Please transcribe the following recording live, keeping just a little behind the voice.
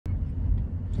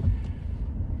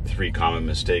3 common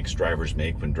mistakes drivers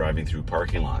make when driving through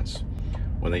parking lots.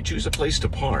 When they choose a place to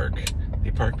park,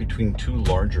 they park between 2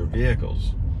 larger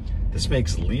vehicles. This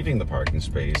makes leaving the parking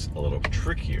space a little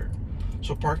trickier.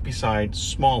 So park beside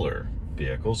smaller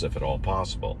vehicles if at all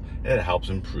possible, and it helps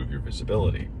improve your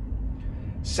visibility.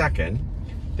 Second,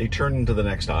 they turn into the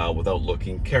next aisle without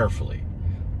looking carefully.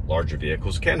 Larger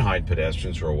vehicles can hide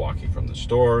pedestrians who are walking from the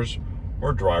stores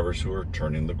or drivers who are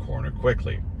turning the corner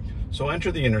quickly. So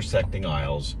enter the intersecting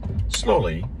aisles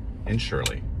slowly and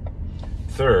surely.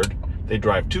 Third, they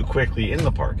drive too quickly in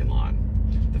the parking lot.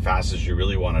 The fastest you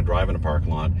really want to drive in a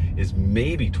parking lot is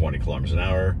maybe 20 kilometers an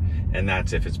hour, and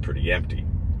that's if it's pretty empty.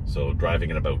 So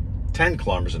driving at about 10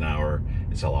 kilometers an hour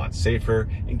is a lot safer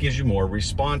and gives you more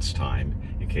response time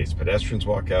in case pedestrians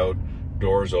walk out,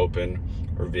 doors open,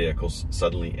 or vehicles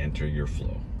suddenly enter your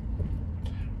flow.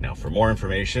 Now, for more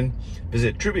information,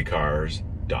 visit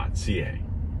Trubicars.ca.